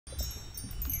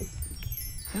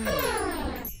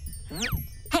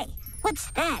Hey,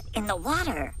 what's that in the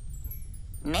water?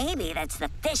 Maybe that's the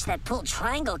fish that pulled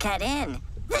Triangle Cat in.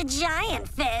 The giant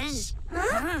fish!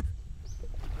 Huh?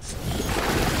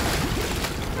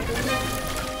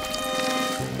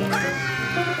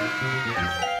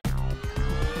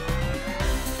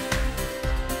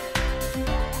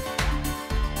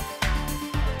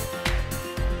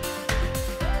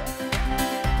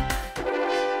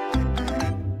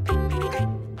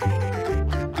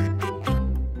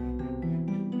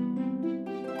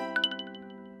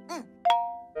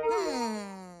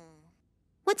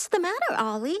 What's the matter,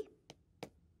 Ollie?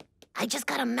 I just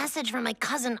got a message from my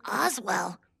cousin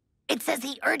Oswell. It says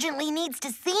he urgently needs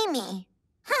to see me.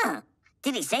 Huh.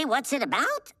 Did he say what's it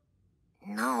about?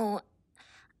 No.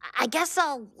 I guess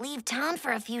I'll leave town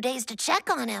for a few days to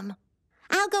check on him.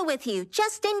 I'll go with you,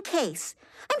 just in case.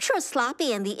 I'm sure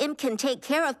Sloppy and the imp can take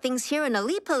care of things here in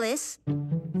Oleopolis.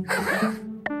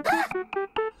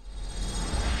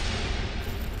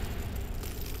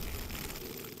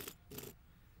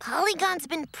 Polygon's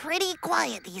been pretty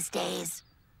quiet these days.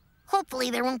 Hopefully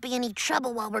there won't be any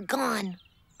trouble while we're gone.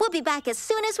 We'll be back as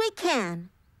soon as we can.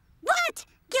 What?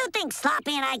 You think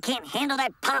Sloppy and I can't handle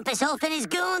that pompous oaf and his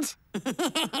goons?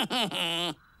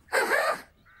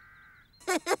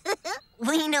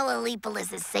 We know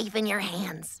Oleopolis is safe in your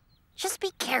hands. Just be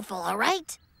careful, all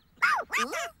right?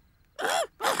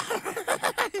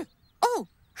 Oh,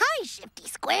 hi, Shifty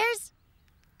Squares.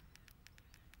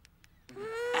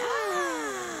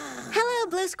 Hello,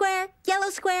 Blue Square, Yellow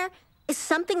Square. Is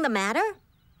something the matter?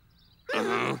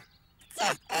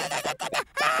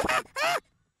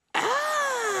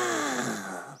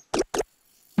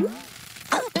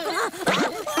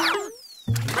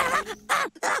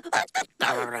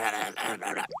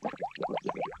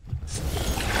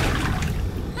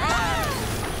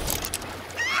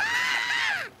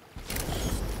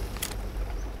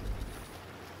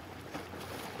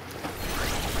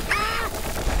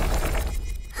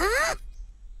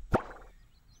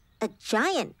 A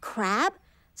giant crab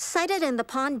sighted in the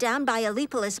pond down by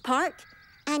Oleopolis Park,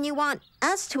 and you want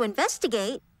us to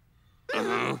investigate?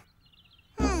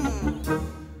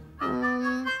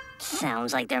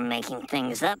 Sounds like they're making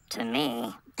things up to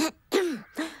me.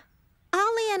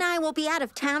 Ollie and I will be out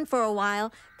of town for a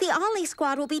while. The Ollie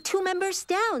squad will be 2 members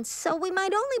down, so we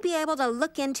might only be able to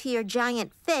look into your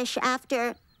giant fish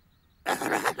after...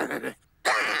 Huh?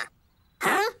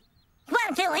 You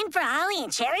want to fill in for Ollie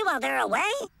and Cherry while they're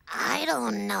away? I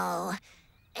don't know.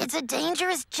 It's a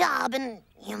dangerous job, and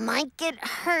you might get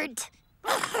hurt.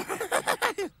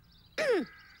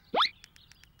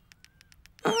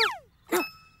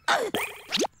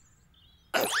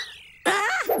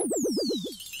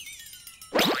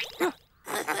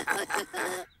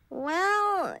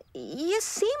 Well, you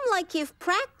seem like you've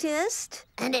practiced.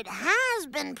 And it has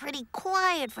been pretty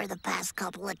quiet for the past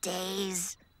couple of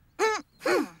days.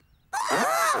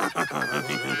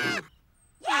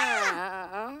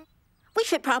 We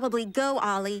should probably go,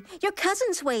 Ollie. Your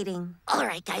cousin's waiting. All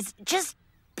right, guys, just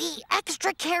be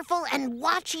extra careful and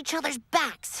watch each other's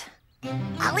backs.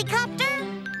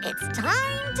 Helicopter, it's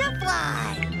time to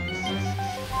fly.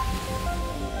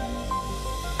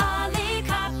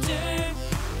 Helicopter,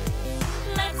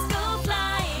 let's go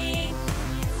flying.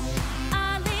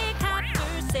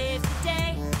 Helicopter saves the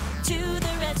day, to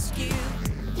the rescue.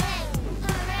 Yay!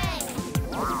 Hooray!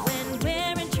 When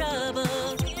we're in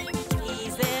trouble,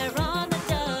 he's there on the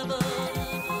double.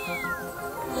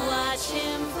 Watch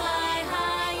him fly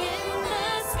high in the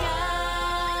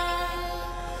sky.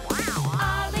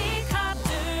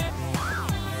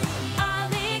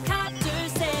 Helicopter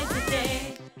saves the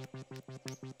day.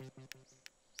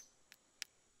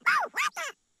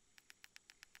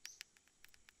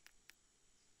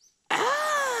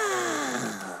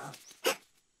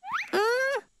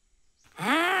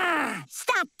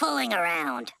 Stop fooling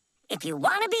around. If you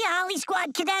want to be Ollie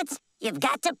Squad cadets, you've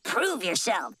got to prove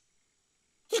yourself.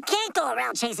 You can't go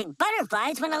around chasing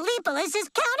butterflies when Oleopolis is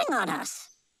counting on us.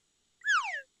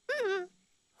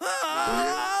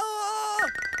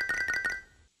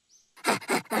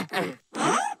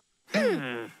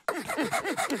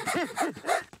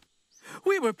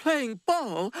 We were playing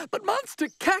ball, but Monster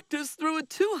Cactus threw it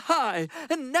too high,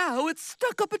 and now it's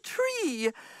stuck up a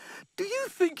tree. Do you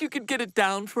think you could get it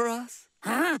down for us?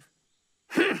 Huh?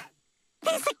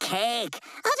 Piece of cake.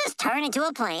 I'll just turn into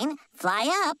a plane, fly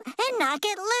up, and knock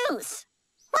it loose.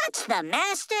 Watch the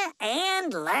master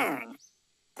and learn.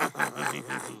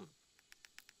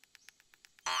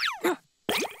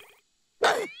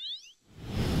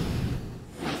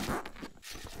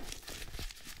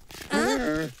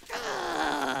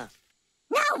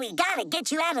 Now we gotta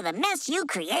get you out of the mess you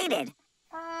created.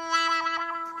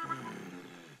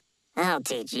 I'll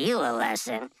teach you a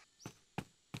lesson.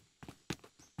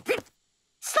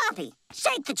 Sloppy,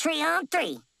 shake the tree on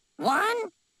 3.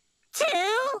 1, 2,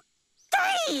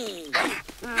 3!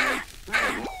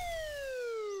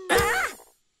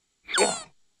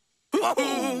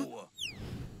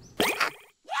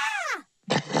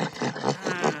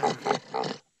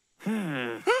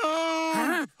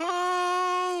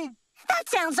 That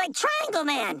sounds like Triangle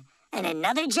Man. And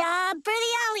another job for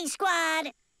the Ollie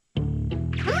Squad.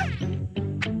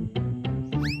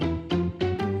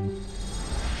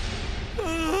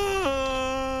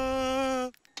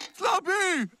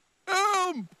 Sloppy!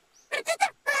 Help!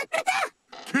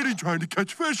 Kitty trying to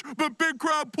catch fish, but Big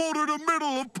Crab pulled her in the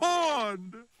middle of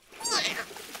pond.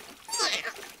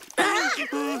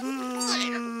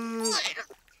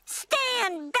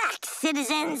 Stand back,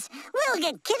 citizens. We'll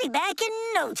get Kitty back in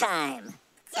no time.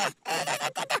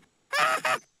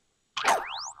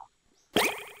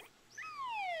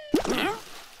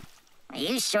 Are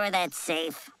you sure that's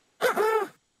safe?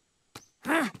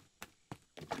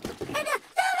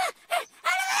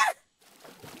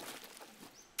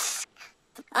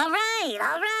 All right,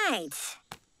 all right.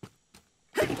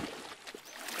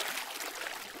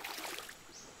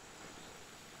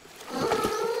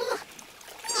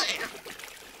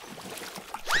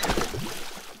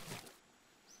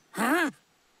 Huh?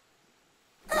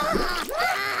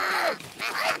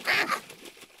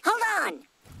 Hold on.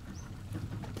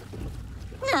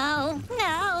 No,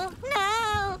 no, no.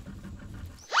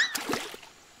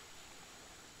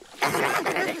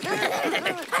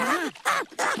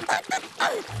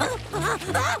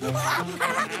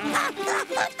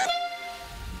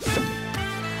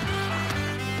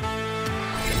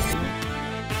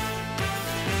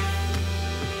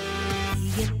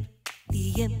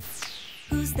 The imp,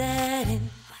 who's that imp?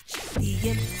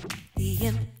 The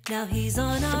imp, now he's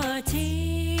on our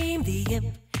team. The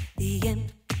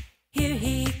imp, here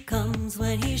he comes.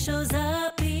 When he shows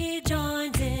up, he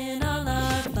joins in all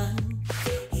our fun.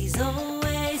 He's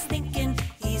always thinking,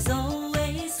 he's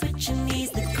always switching.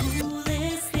 He's the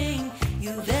coolest thing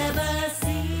you've ever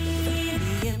seen.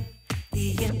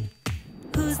 The imp,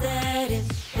 who's that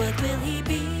imp? What will he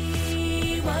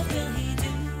be? What will he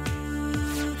do?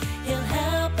 He'll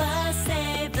help us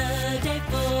save the day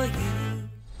for you.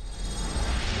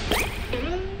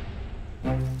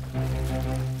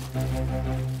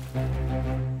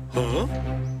 Huh?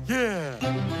 Yeah.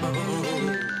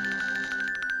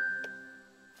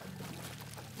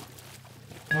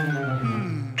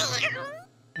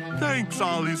 Thanks,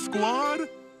 Ollie Squad.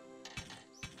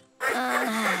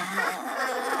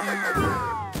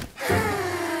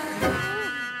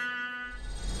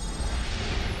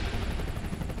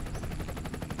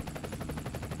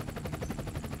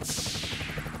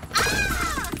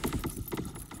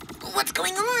 What's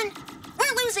going on?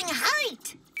 We're losing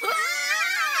height!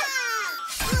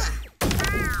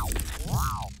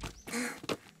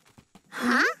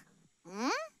 Huh?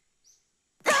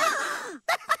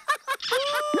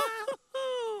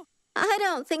 I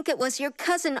don't think it was your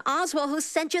cousin Oswald who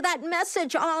sent you that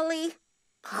message, Ollie.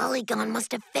 Polygon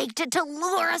must have faked it to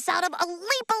lure us out of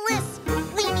Alepolis.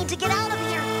 We need to get out of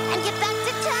here and get back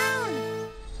to town.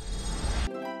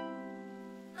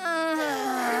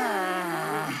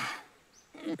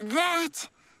 That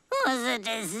was a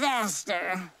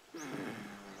disaster.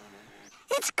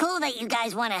 It's cool that you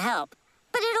guys want to help,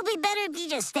 but it'll be better if you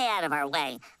just stay out of our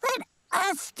way. Let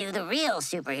us do the real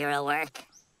superhero work.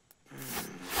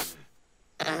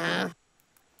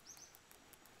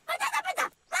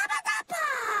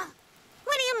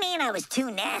 What do you mean I was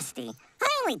too nasty? I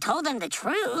only told them the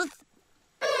truth.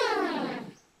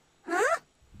 Huh?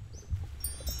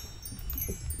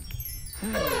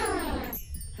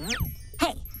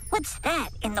 Hey, what's that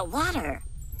in the water?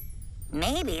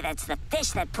 Maybe that's the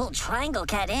fish that pulled Triangle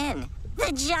Cat in.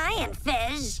 The giant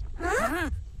fish.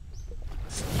 Huh?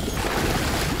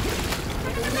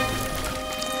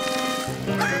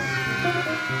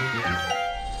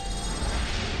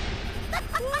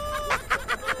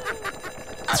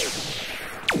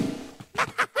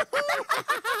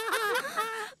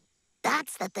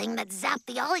 That's the thing that zapped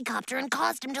the Olliecopter and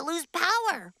caused him to lose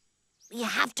power. We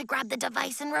have to grab the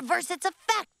device and reverse its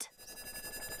effect.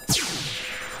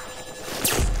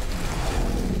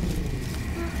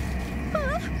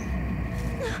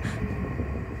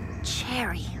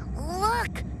 Cherry,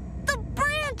 look! The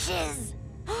branches!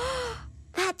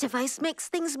 That device makes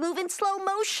things move in slow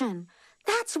motion.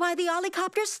 That's why the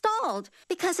Olliecopter stalled,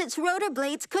 because its rotor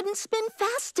blades couldn't spin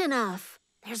fast enough.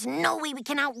 There's no way we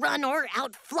can outrun or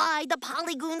outfly the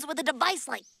Polygoons with a device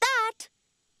like that.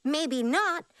 Maybe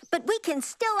not, but we can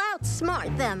still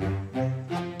outsmart them.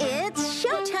 It's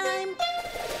showtime!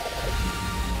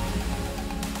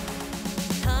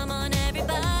 Come on,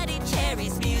 everybody,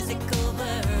 Cherry's musical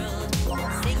world.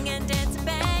 Sing and dance and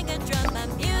bang and drum, a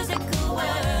musical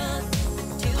world.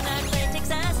 Tonight we're takes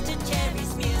us to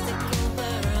Cherry's musical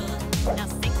world. Now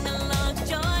sing along,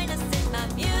 join us in my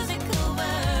musical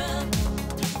world.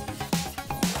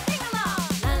 Sing along!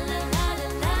 La la la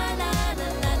la la la la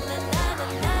la la la la la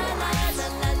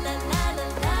la la la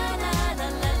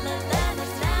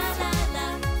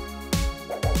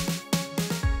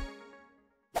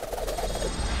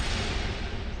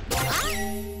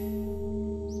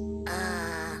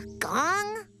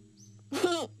Gong?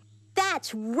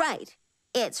 That's right.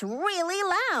 It's really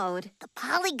loud. The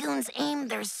Polygoons aim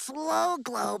their slow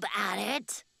globe at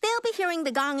it. They'll be hearing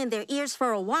the gong in their ears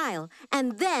for a while,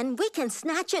 and then we can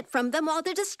snatch it from them while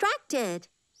they're distracted.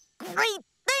 Great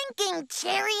thinking,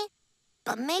 Cherry.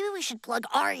 But maybe we should plug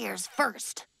our ears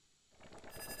first.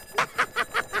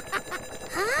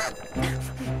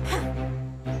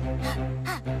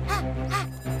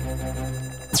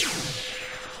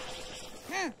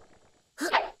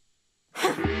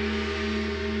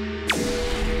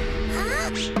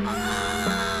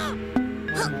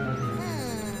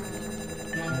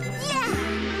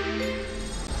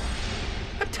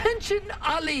 Attention,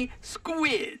 Ollie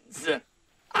squids.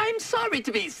 I'm sorry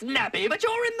to be snappy, but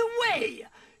you're in the way.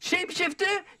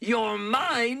 Shapeshifter, you're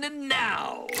mine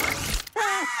now.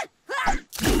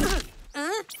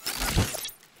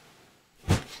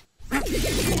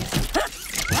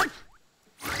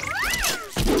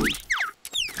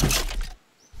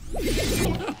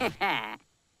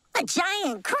 A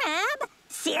giant crab?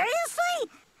 Seriously?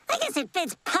 I guess it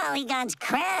fits Polygon's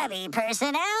crabby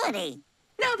personality.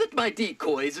 Now that my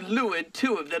decoys lured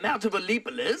 2 of them out of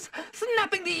Olepolis,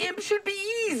 snapping the imp should be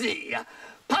easy.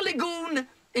 Polygon,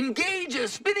 engage a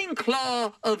spinning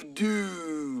claw of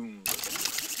doom.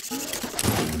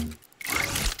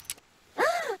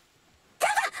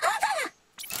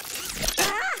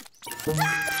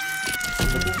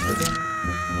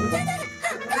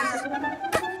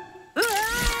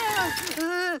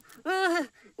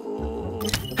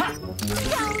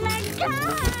 Don't let go!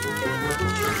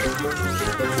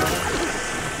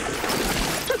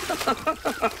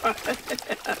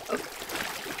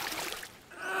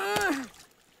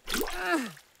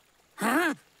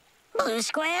 Huh? Blue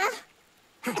square?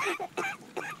 I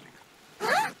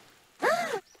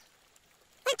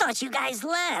thought you guys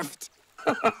left.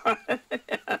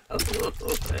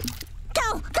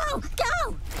 Go, go,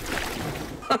 go!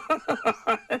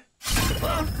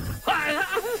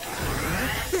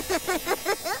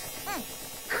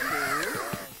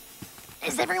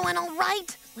 Is everyone all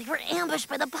right? We were ambushed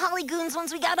by the Polygoons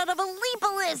once we got out of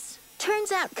Olepolis.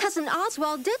 Turns out Cousin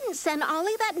Oswald didn't send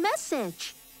Ollie that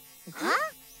message. Huh?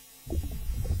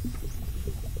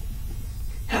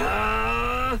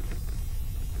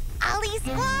 Ollie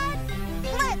Squad,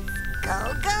 let's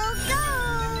go, go, go!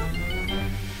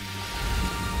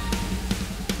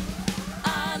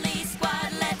 Ollie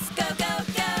Squad, let's go, go,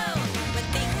 go. When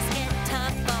things get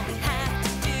tough, all we have to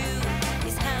do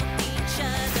is help each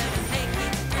other to make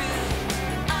it through.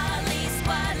 Ollie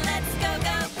Squad, let's go,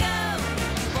 go, go.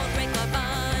 We won't break our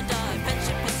bond, our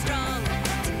friendship is strong.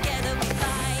 Together we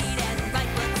fight and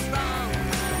right what's wrong.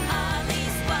 Ollie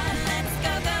Squad, let's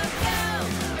go, go, go.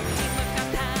 Teamwork, our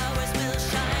powers will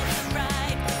shine so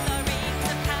bright. With our rings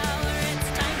of power, it's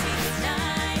time to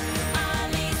unite.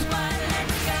 Ollie Squad,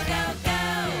 let's go, go, go.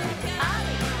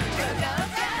 Ollie, go, go,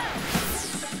 go.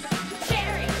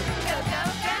 Cherry, go, go,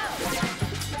 go.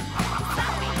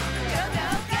 Sloppy, go, go,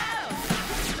 go.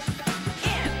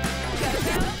 Imp, go,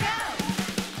 go, go.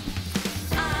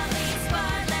 Ollie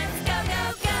Squad, let's go, go,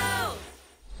 go.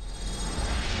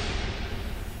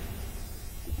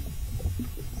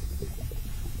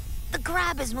 The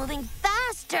grab is moving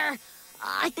faster.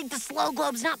 I think the slow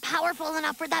globe's not powerful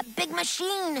enough for that big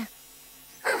machine.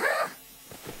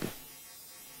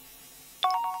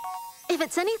 If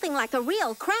it's anything like a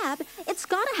real crab, it's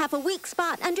gotta have a weak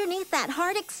spot underneath that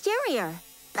hard exterior.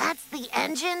 That's the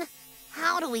engine?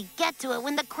 How do we get to it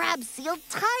when the crab's sealed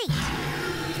tight?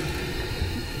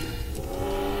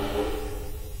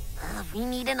 We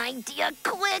need an idea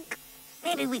quick.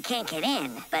 Maybe we can't get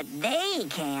in, but they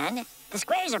can. The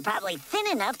squares are probably thin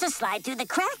enough to slide through the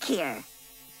crack here.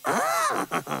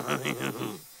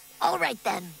 All right,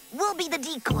 then. We'll be the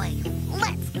decoy.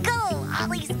 Let's go,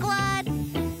 Ollie Squad!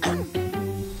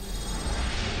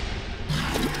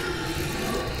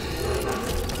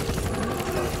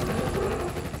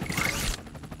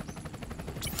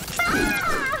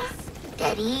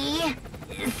 Steady.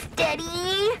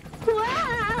 Steady.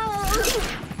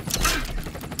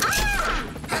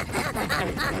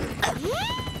 Huh?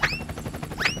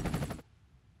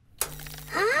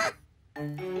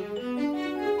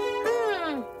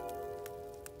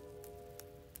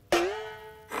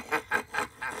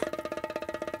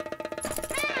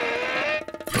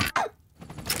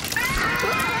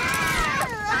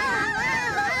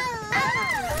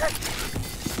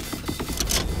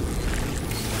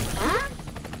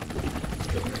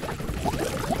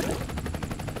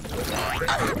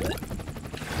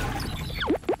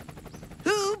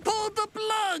 Who pulled the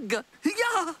plug?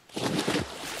 Yeah!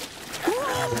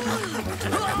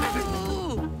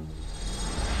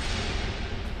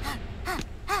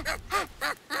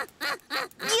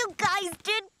 You guys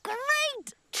did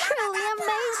great! Truly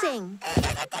amazing.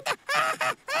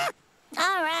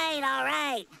 All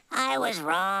right. I was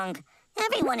wrong.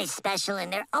 Everyone is special in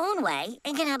their own way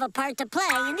and can have a part to play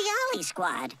in the Ollie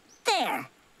Squad. There.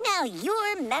 Now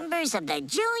you're members of the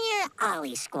Junior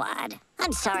Ollie Squad.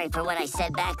 I'm sorry for what I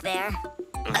said back there.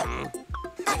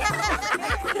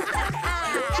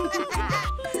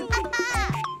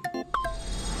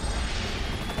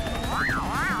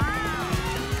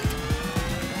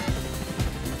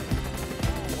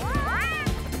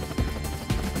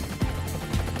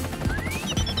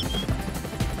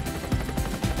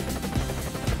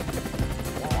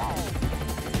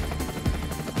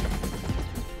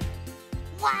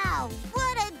 Wow,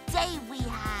 what a day we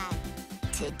had!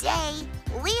 Today,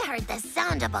 we heard the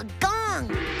sound of a gong.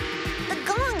 The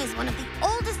gong is one of the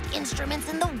oldest instruments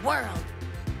in the world.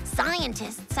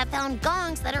 Scientists have found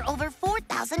gongs that are over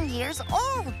 4,000 years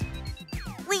old.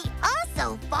 We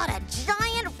also fought a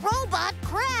giant robot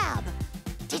crab.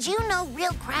 Did you know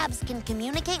real crabs can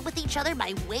communicate with each other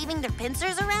by waving their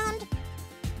pincers around?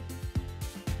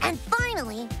 And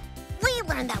finally, we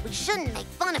learned that we shouldn't make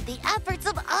fun of the efforts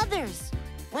of others.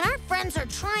 When our friends are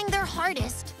trying their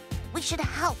hardest, we should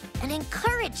help and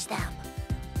encourage them.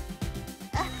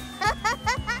 I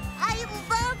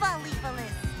love Ollie.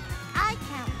 I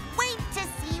can't wait to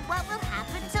see what will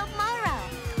happen tomorrow.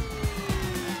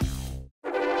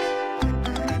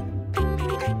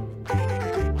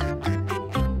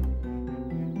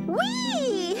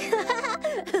 Whee!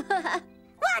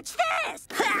 Watch this!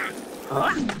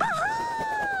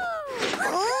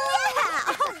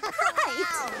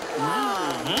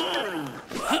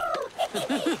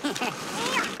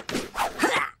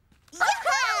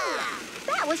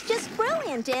 That was just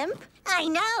brilliant, Imp. I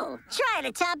know. Try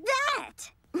to top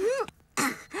that.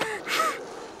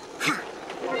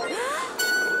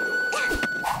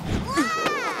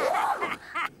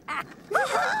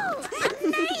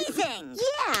 Amazing!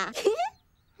 Yeah.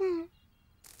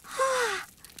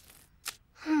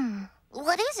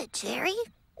 What is it, Jerry?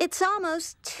 It's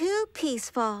almost too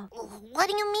peaceful. What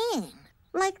do you mean?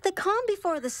 Like the calm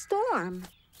before the storm.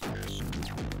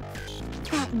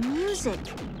 That music,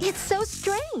 it's so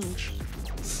strange.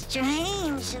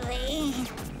 Strangely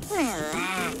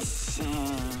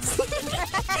relaxing.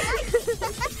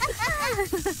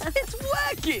 It's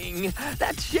working!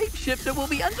 That shapeshifter will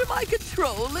be under my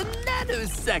control in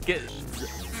nanoseconds.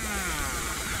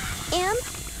 Imp,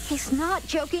 he's not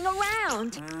joking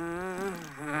around.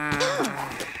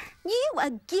 You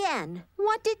again.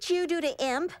 What did you do to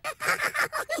Imp?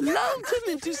 Lulled him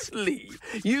into sleep.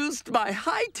 Used my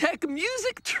high-tech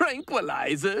music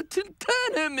tranquilizer to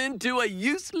turn him into a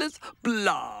useless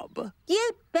blob.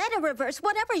 You'd better reverse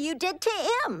whatever you did to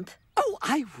Imp. Oh,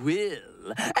 I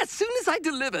will. As soon as I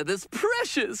deliver this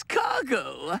precious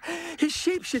cargo. His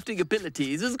shape-shifting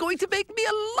abilities is going to make me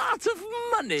a lot of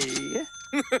money.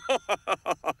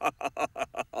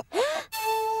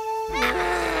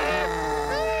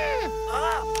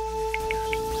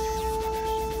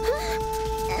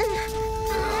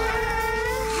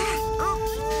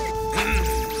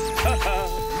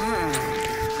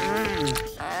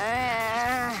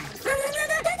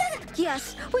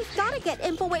 Yes, we've got to get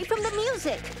Imp away from the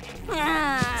music.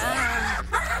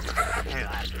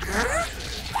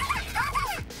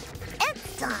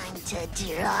 It's time to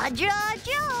draw.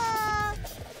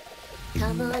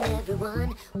 Come on,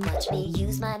 everyone, watch me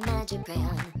use my magic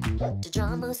crayon to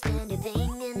draw most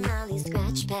anything in Ollie's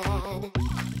scratch pad.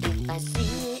 If I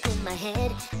see it in my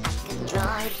head, I can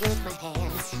draw it with my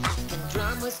hands. I can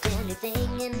draw most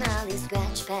anything in Ollie's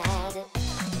scratch pad.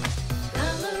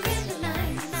 Color in the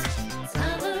lines,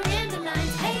 color in the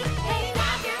lines. Hey, hey,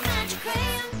 grab your magic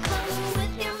crayon, color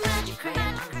with your magic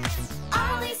crayon.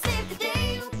 Ollie saved the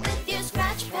day with your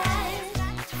scratch pad.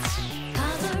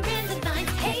 Color in the lines,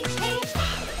 hey, hey.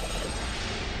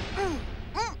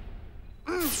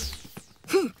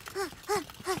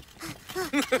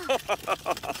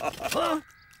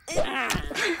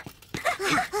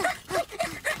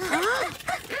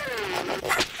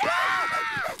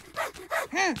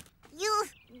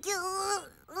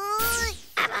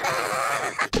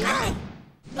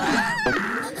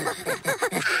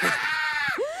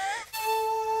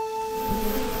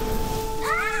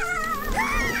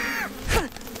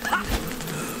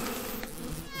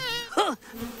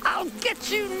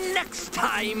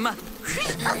 time!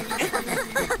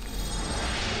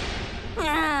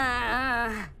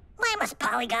 Why must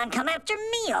Polygon come after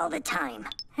me all the time?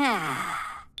 Huh?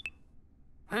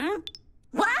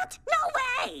 What? No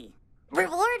way!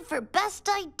 Reward for best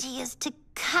ideas to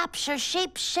capture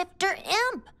Shapeshifter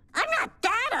Imp. I'm not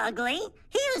that ugly.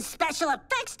 He used special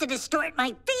effects to distort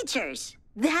my features.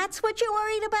 That's what you're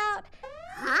worried about?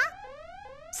 Huh?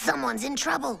 Someone's in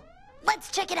trouble.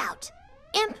 Let's check it out.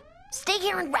 Imp, stay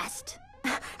here and rest.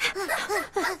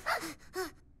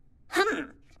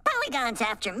 Polygon's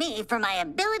after me for my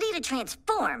ability to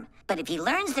transform. But if he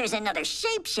learns there's another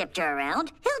shapeshifter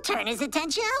around, he'll turn his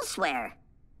attention elsewhere.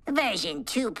 Version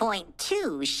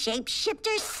 2.2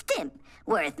 Shapeshifter Stimp,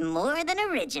 worth more than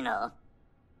original.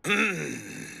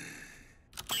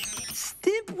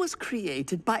 Stimp was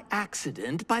created by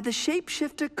accident by the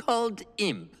shapeshifter called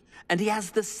Imp, and he has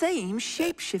the same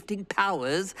shapeshifting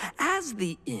powers as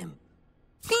the Imp.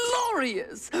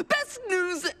 Glorious! Best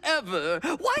news ever!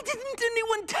 Why didn't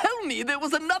anyone tell me there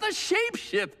was another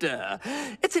shapeshifter?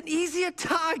 It's an easier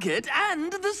target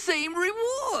and the same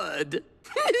reward!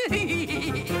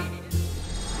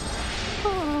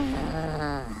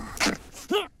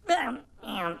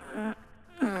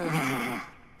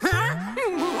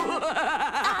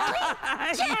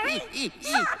 Jerry,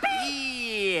 stop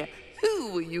it! Who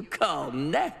will you call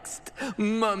next,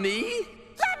 Mummy?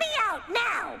 Let me out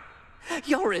now!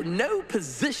 You're in no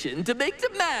position to make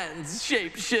demands,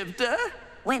 Shapeshifter.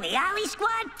 When the Ollie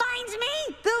Squad finds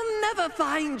me, They'll never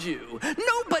find you.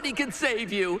 Nobody can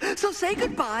save you. So say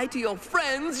goodbye to your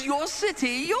friends, your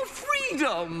city, your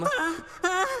freedom.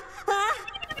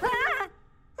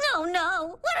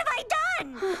 No, what have I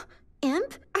done?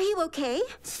 Imp, are you okay?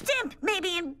 Stimp may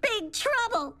be in big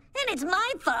trouble, and it's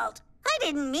my fault. I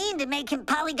didn't mean to make him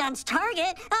Polygon's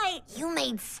target. You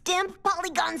made Stimp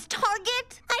Polygon's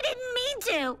target? I didn't mean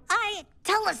to.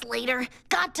 Tell us later.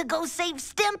 Got to go save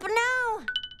Stimp now.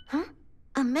 Huh?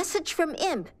 A message from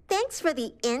Imp. Thanks for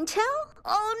the intel?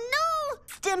 Oh no!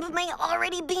 Stimp may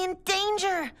already be in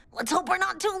danger. Let's hope we're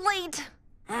not too late.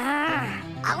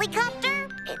 Helicopter,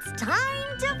 it's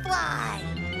time to fly.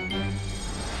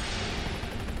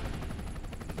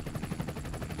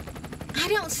 I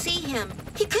don't see him.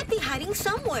 He could be hiding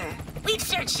somewhere. We've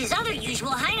searched his other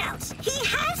usual hideouts. He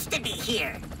has to be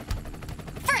here.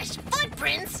 Fresh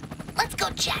footprints. Let's go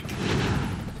check.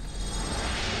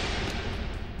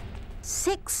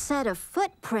 6 set of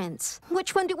footprints.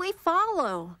 Which one do we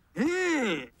follow?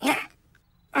 3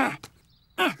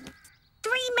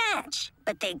 match,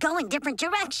 but they go in different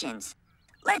directions.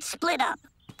 Let's split up.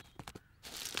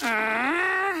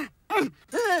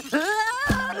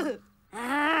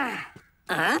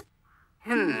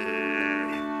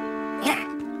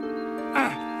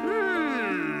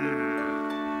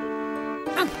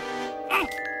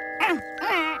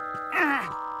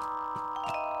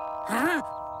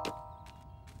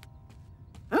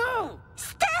 Oh,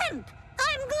 Stimp!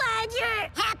 I'm glad you're...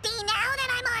 Happy now that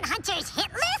I'm on Hunter's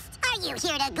hit list? Are you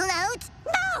here to gloat?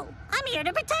 No, I'm here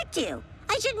to protect you.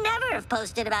 I should never have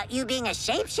posted about you being a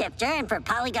shapeshifter and for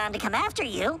Polygon to come after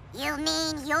you. You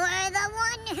mean you're the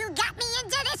one who got me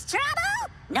into this trouble?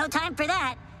 No time for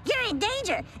that. You're in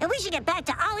danger, and we should get back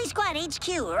to Ollie Squad HQ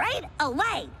right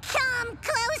away. Come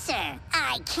closer.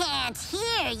 I can't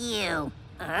hear you.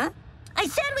 Huh? I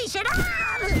said we should...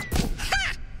 Ha!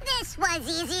 This was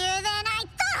easier than I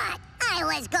thought. I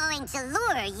was going to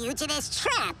lure you to this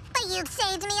trap, but you've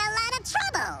saved me a lot of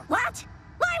trouble. What?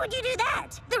 Why would you do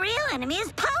that? The real enemy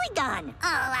is Polygon.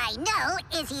 All I know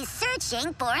is he's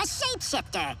searching for a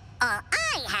shapeshifter. All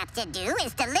I have to do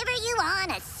is deliver you on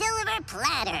a silver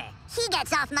platter. He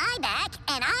gets off my back,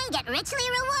 and I get richly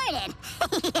rewarded.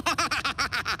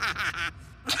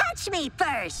 Catch me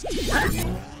first.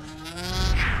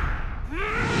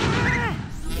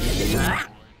 Ha!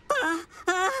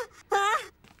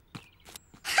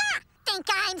 Think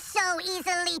I'm so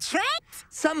easily tricked?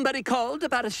 Somebody called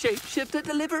about a shapeshifter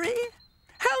delivery?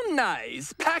 How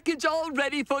nice. Package all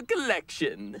ready for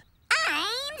collection.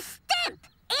 I'm Stimp.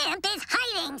 Imp is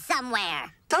hiding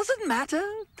somewhere. Doesn't matter.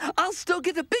 I'll still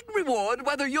get a big reward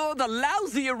whether you're the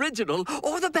lousy original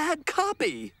or the bad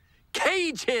copy.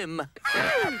 Cage him.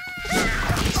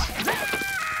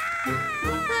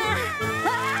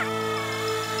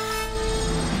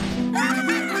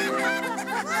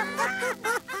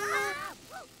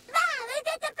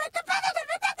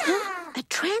 A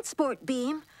transport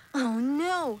beam? Oh,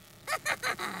 no.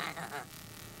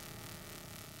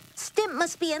 Stimp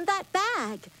must be in that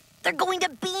bag. They're going to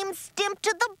beam Stimp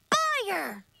to the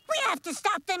buyer. We have to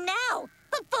stop them now,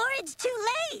 before it's too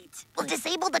late. We'll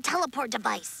disable the teleport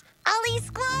device. Ollie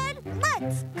Squad,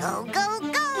 let's go, go,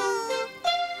 go!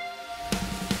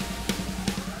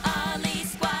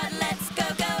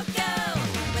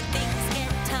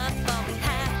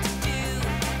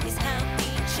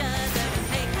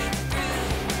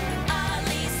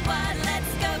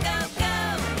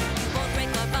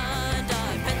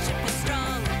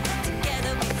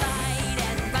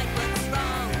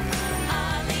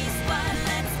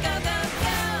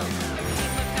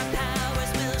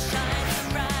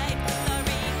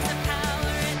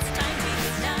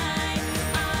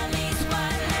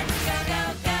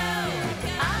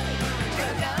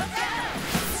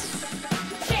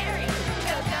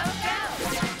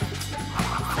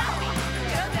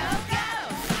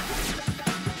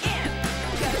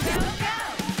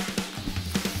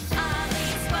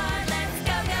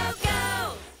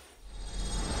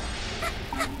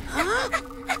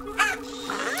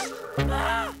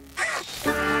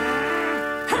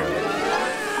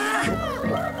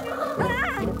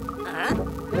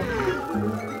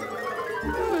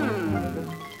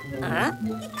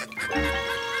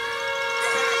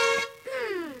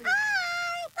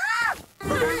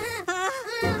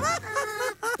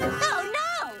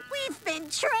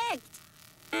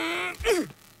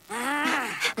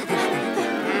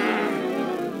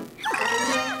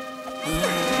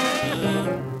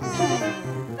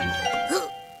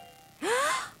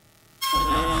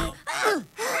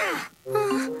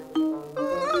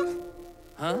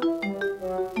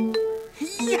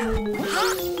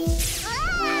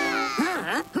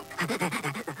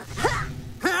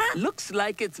 Looks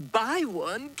like it's buy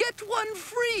one, get one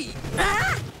free.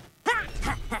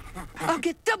 I'll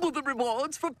get double the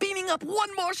rewards for beaming up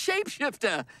one more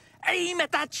shapeshifter. Aim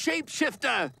at that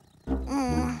shapeshifter.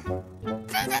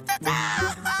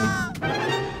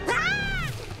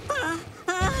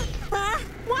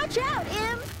 Watch out,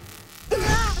 Imp!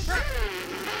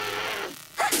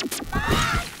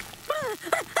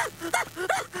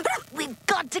 We've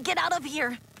got to get out of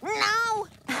here. Now!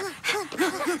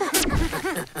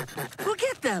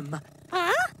 Forget them.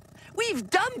 Huh? We've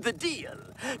done the deal.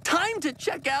 Time to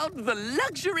check out the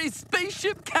luxury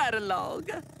spaceship catalog.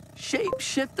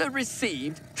 Shapeshifter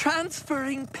received,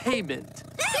 transferring payment.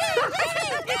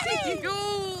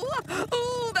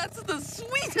 Oh, that's the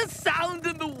sweetest sound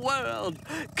in the world.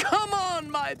 Come on,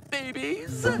 my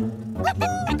babies. We'll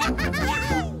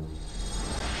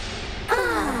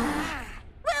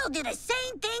do the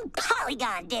same thing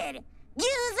Polygon did.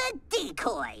 Use a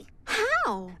decoy.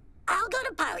 How? I'll go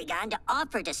to Polygon to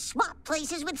offer to swap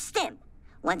places with Stimp.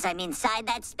 Once I'm inside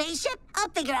that spaceship, I'll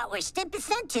figure out where Stimp is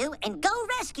sent to and go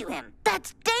rescue him.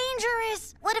 That's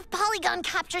dangerous. What if Polygon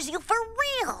captures you for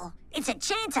real? It's a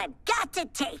chance I've got to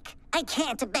take. I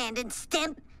can't abandon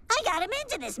Stimp. I got him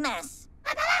into this mess.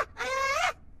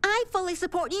 I fully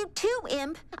support you too,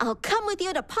 Imp. I'll come with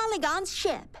you to Polygon's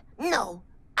ship. No,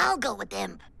 I'll go with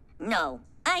Imp. No,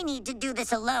 I need to do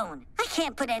this alone. I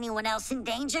can't put anyone else in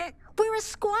danger. We're a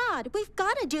squad. We've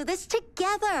got to do this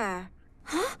together.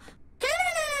 Huh?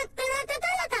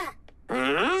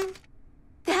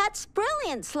 That's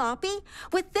brilliant, Sloppy.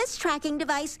 With this tracking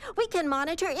device, we can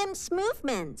monitor Imp's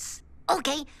movements.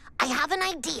 Okay, I have an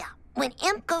idea. When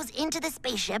Imp goes into the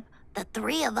spaceship, the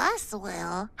three of us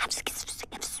will...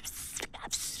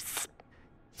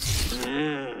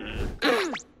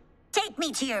 Take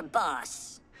me to your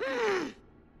boss.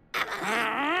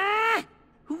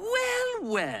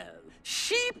 Well.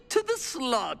 Sheep to the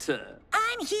slaughter.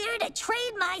 I'm here to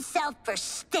trade myself for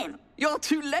Stimp. You're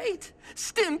too late.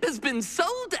 Stimp has been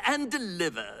sold and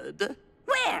delivered.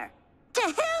 Where? To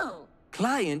who?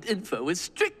 Client info is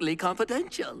strictly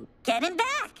confidential. Get him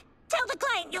back. Tell the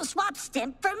client you'll swap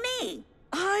Stimp for me.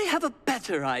 I have a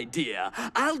better idea.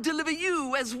 I'll deliver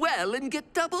you as well and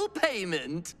get double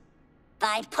payment. If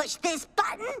I push this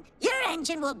button, your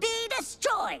engine will be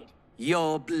destroyed.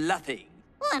 You're bluffing.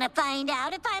 Want to find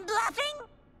out if I'm bluffing?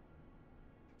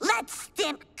 Let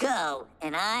Stimp go,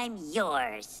 and I'm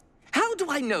yours. How do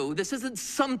I know this isn't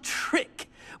some trick?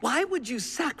 Why would you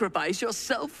sacrifice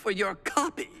yourself for your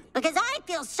copy? Because I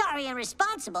feel sorry and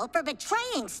responsible for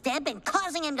betraying Stimp and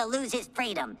causing him to lose his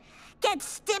freedom. Get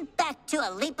Stimp back to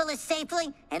Alepolis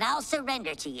safely, and I'll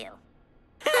surrender to you.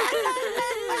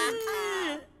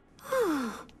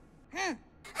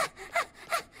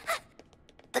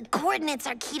 The coordinates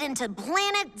are keyed into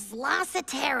planet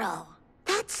Zlacetero.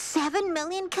 That's 7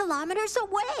 million kilometers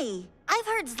away. I've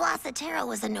heard Zlacetero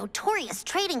was a notorious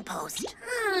trading post.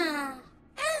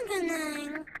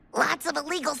 Lots of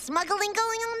illegal smuggling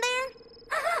going on there?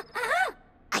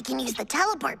 I can use the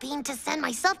teleport beam to send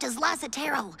myself to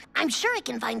Zlacetero. I'm sure I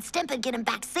can find Stimp and get him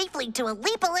back safely to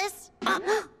Alepolis.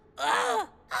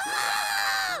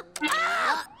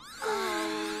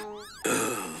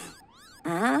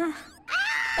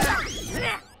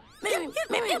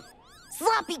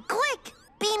 Sloppy, quick!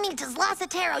 Beam me to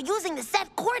Zlacetero using the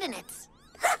set coordinates.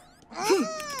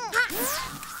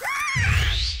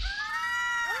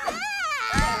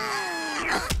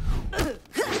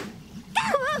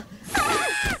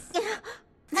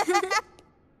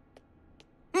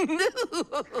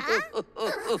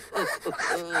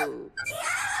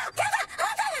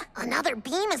 Another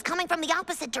beam is coming from the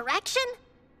opposite direction?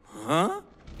 Huh?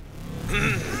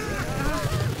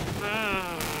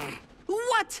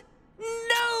 What?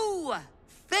 No!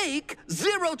 Fake,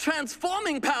 zero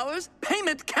transforming powers,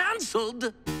 payment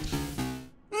canceled.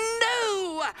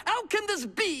 No! How can this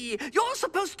be? You're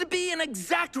supposed to be an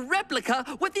exact replica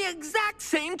with the exact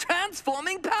same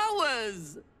transforming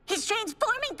powers. His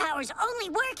transforming powers only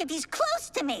work if he's close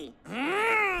to me.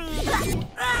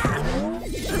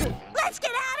 Let's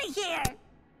get out of here.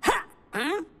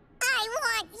 I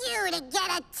want you to get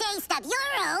a taste of your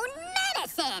own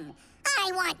medicine.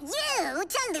 I want you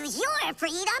to lose your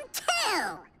freedom, too.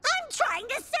 I'm trying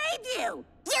to save you.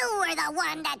 You were the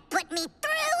one that put me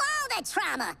through all the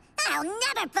trauma. I'll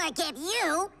never forgive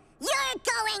you. You're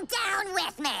going down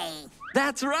with me.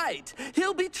 That's right.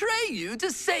 He'll betray you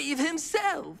to save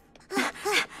himself.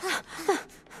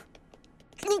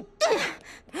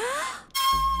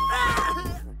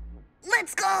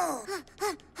 Let's go!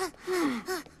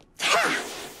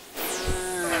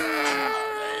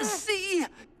 See?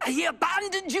 He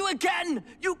abandoned you again.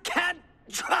 You can't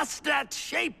trust that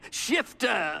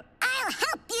shape-shifter! I'll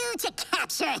help you to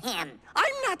capture him.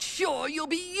 I'm not sure you'll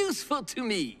be useful to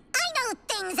me. I know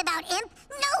things about Imp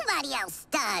nobody else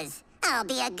does. I'll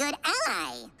be a good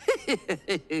ally.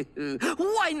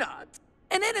 Why not?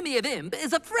 An enemy of Imp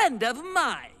is a friend of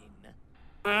mine.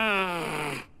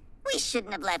 We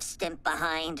shouldn't have left Stimp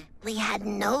behind. We had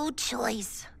no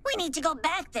choice. We need to go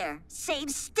back there,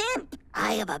 save Stimp.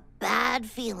 I have a bad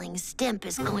feeling Stimp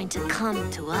is going to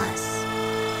come to us.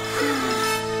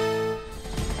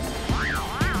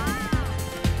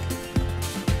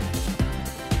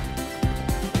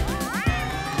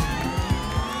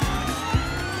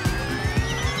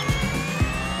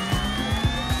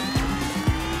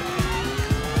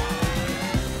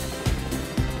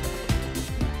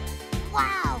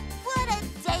 Wow, what a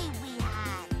day we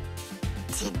had!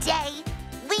 Today,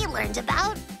 we learned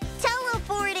about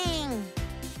teleporting,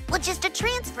 which is to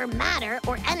transfer matter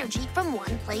or energy from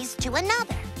one place to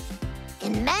another.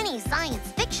 In many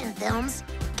science fiction films,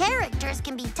 characters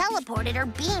can be teleported or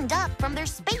beamed up from their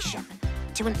spaceship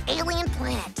to an alien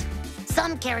planet.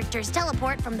 Some characters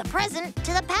teleport from the present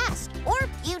to the past or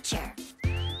future.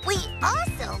 We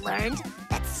also learned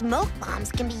that smoke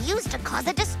bombs can be used to cause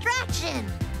a distraction.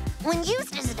 When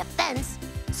used as a defense,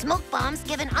 smoke bombs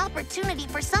give an opportunity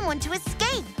for someone to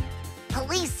escape.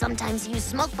 Police sometimes use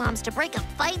smoke bombs to break up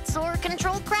fights or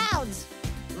control crowds.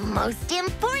 Most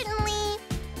importantly,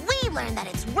 we learned that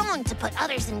it's wrong to put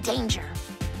others in danger,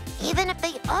 even if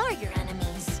they are your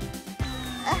enemies.